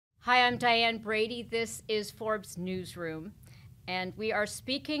Hi, I'm Diane Brady. This is Forbes Newsroom, and we are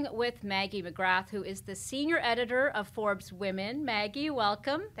speaking with Maggie McGrath, who is the senior editor of Forbes Women. Maggie,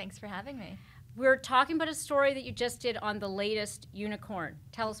 welcome. Thanks for having me. We're talking about a story that you just did on the latest unicorn.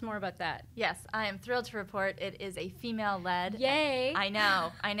 Tell us more about that. Yes, I am thrilled to report it is a female-led. Yay! I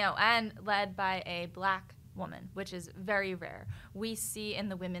know, and led by a Black woman, which is very rare. We see in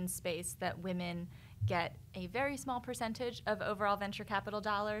the women's space that women get a very small percentage of overall venture capital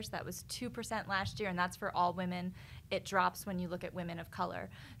dollars. That was 2% last year, and that's for all women. It drops when you look at women of color.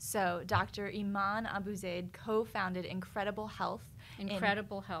 So Dr. Iman Abuzeid co-founded Incredible Health.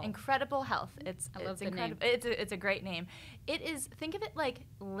 Incredible Health. Incredible Health. I love the name. It's a great name. It is, think of it like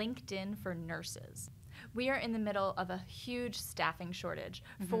LinkedIn for nurses. We are in the middle of a huge staffing shortage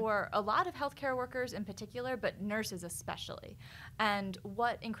for a lot of healthcare workers in particular, but nurses especially. And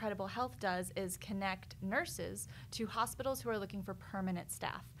what Incredible Health does is connect nurses to hospitals who are looking for permanent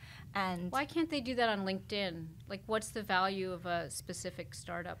staff. And why can't they do that on LinkedIn? Like, what's the value of a specific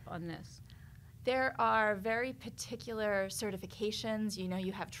startup on this? There are very particular certifications. You know,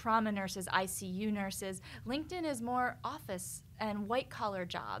 you have trauma nurses, ICU nurses. LinkedIn is more office and white-collar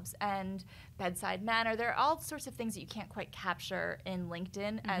jobs and bedside manner. There are all sorts of things that you can't quite capture in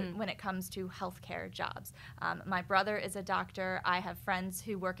LinkedIn when it comes to healthcare jobs. My brother is a doctor. I have friends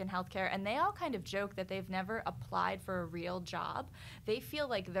who work in healthcare, and they all kind of joke that they've never applied for a real job. They feel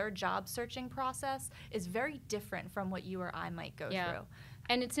like their job searching process is very different from what you or I might go through.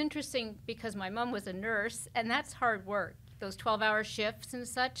 And it's interesting because my mom was a nurse, and that's hard work, those 12-hour shifts and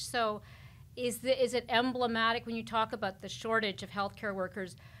such. So is it emblematic when you talk about the shortage of healthcare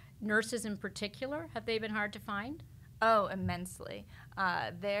workers, nurses in particular? Have they been hard to find? Oh, immensely.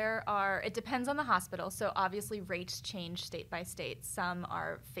 It depends on the hospital. So obviously rates change state by state. Some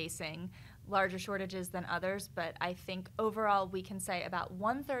are facing larger shortages than others, but I think overall we can say about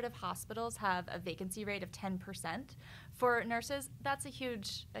 1/3 of hospitals have a vacancy rate of 10%. For nurses, that's a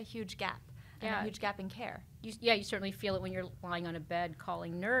huge gap, and a huge gap in care. You certainly feel it when you're lying on a bed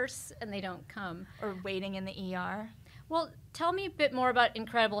calling nurse and they don't come. Or waiting in the ER. Well, tell me a bit more about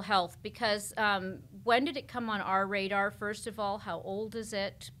Incredible Health, because when did it come on our radar, first of all? How old is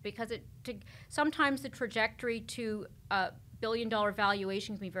it? Because sometimes the trajectory to billion-dollar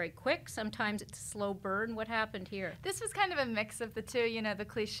valuation can be very quick. Sometimes it's a slow burn. What happened here? This was kind of a mix of the two, you know, the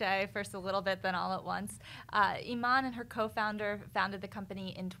cliche, first a little bit, then all at once. Iman and her co-founder founded the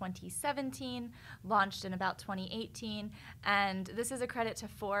company in 2017, launched in about 2018, and this is a credit to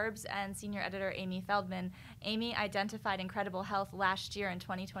Forbes and senior editor Amy Feldman. Amy identified Incredible Health last year in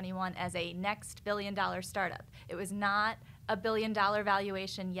 2021 as a next billion-dollar startup. It was not a billion-dollar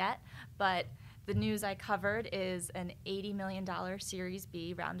valuation yet, but the news I covered is an $80 million Series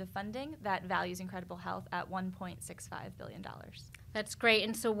B round of funding that values Incredible Health at $1.65 billion. That's great.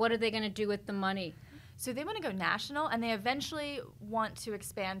 And so what are they going to do with the money? So they want to go national, and they eventually want to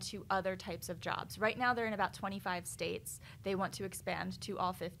expand to other types of jobs. Right now they're in about 25 states. They want to expand to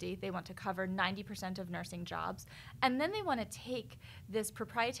all 50. They want to cover 90% of nursing jobs. And then they want to take this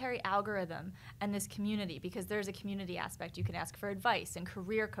proprietary algorithm and this community, because there's a community aspect. You can ask for advice and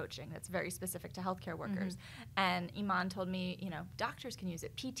career coaching that's very specific to healthcare workers. And Iman told me, you know, doctors can use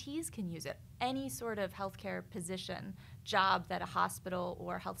it, PTs can use it, any sort of healthcare position, job that a hospital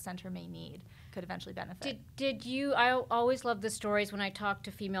or health center may need could eventually benefit. I always love the stories when I talk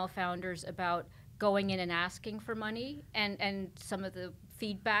to female founders about going in and asking for money and some of the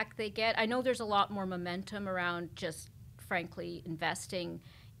feedback they get. I know there's a lot more momentum around just, frankly, investing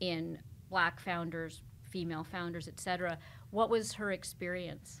in Black founders, female founders, et cetera. What was her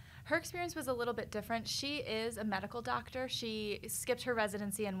experience? Her experience was a little bit different. She is a medical doctor. She skipped her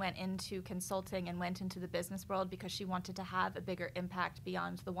residency and went into consulting and went into the business world because she wanted to have a bigger impact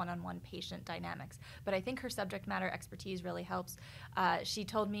beyond the one-on-one patient dynamics. But I think her subject matter expertise really helps. She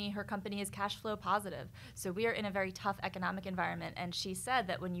told me her company is cash flow positive. So we are in a very tough economic environment. And she said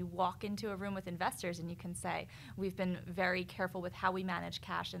that when you walk into a room with investors and you can say, we've been very careful with how we manage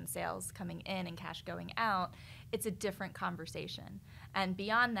cash and sales coming in and cash going out, it's a different conversation. And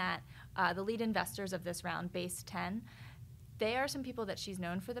beyond that, the lead investors of this round, Base 10, they are some people that she's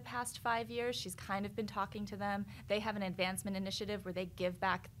known for the past 5 years. She's kind of been talking to them. They have an advancement initiative where they give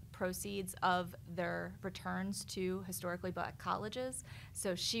back proceeds of their returns to historically Black colleges.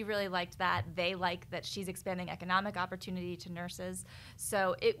 So she really liked that. They like that she's expanding economic opportunity to nurses.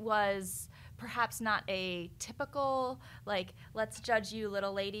 So it was perhaps not a typical, like, let's judge you,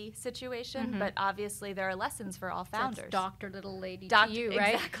 little lady situation, but obviously there are lessons for all founders. That's Dr. Little Lady to you,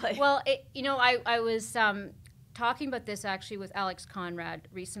 right? Exactly. Well, I was talking about this actually with Alex Conrad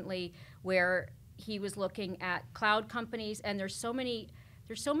recently, where he was looking at cloud companies, and there's so many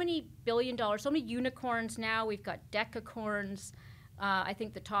there's so many billion-dollar, so many unicorns now. We've got decacorns. I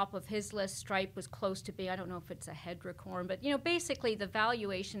think the top of his list, Stripe, was close to being, I don't know if it's a hedracorn, but basically the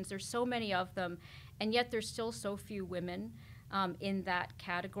valuations, there's so many of them, and yet there's still so few women in that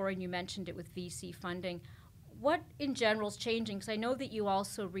category, and you mentioned it with VC funding. What in general is changing? Because I know that you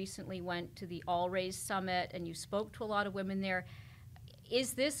also recently went to the All Raise Summit and you spoke to a lot of women there.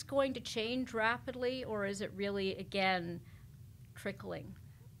 Is this going to change rapidly, or is it really, again, trickling?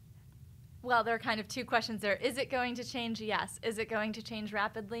 Well, there are kind of two questions there. Is it going to change? Yes. Is it going to change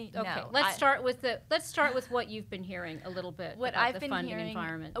rapidly? Okay. No. Let's start with what you've been hearing a little bit about the funding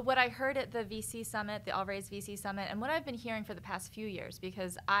environment. What I heard at the VC Summit, the All Raise VC Summit, and what I've been hearing for the past few years,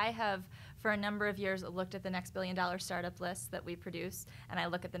 because I have for a number of years looked at the next billion-dollar startup list that we produce, and I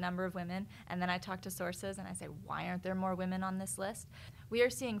look at the number of women, and then I talk to sources and I say, why aren't there more women on this list? We are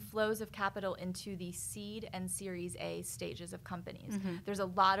seeing flows of capital into the seed and Series A stages of companies. Mm-hmm. There's a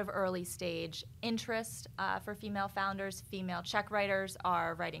lot of early stage interest for female founders. Female check writers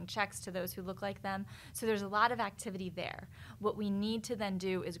are writing checks to those who look like them. So there's a lot of activity there. What we need to then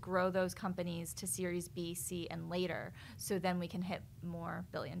do is grow those companies to Series B, C, and later, so then we can hit more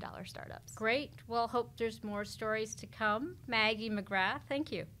billion-dollar startups. Great. Well, hope there's more stories to come. Maggie McGrath,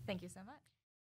 thank you. Thank you so much.